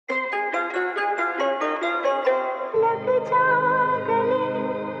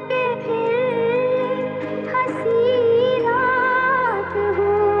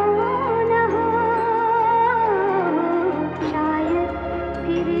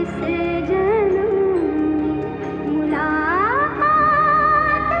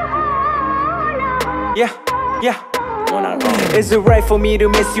Yeah, yeah. Is it right for me to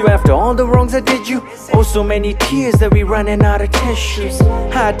miss you after all the wrongs I did you? Oh, so many tears that we running out of tissues.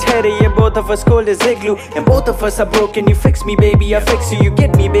 Hot Teddy and both of us cold as igloo, and both of us are broken. You fix me, baby, I fix you. You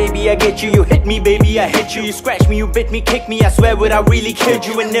get me, baby, I get you. You hit me, baby, I hit you. You scratch me, you bit me, kick me. I swear, would I really killed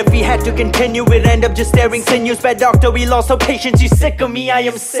you? And if we had to continue, we'd end up just staring sinews. Bad doctor, we lost our patience. You sick of me, I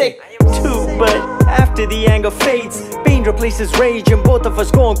am sick too. But after the anger fades, pain replaces rage, and both of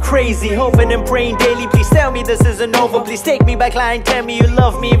us going crazy, hoping and praying daily. Please tell me this isn't over. Please take me back, lie and tell me you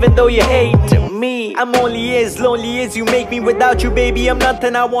love me even though you hate me. I'm only as lonely as you make me. Without you, baby, I'm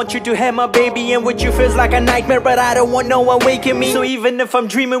nothing. I want you to have my baby, and with you feels like a nightmare, but I don't want no one waking me. So even if I'm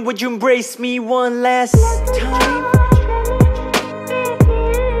dreaming, would you embrace me one last time?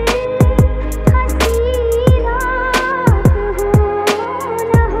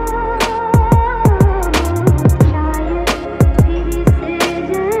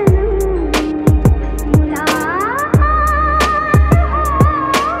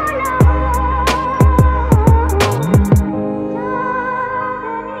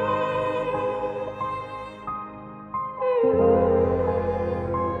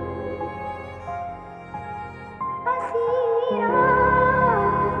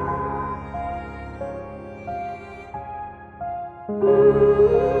 Ooh.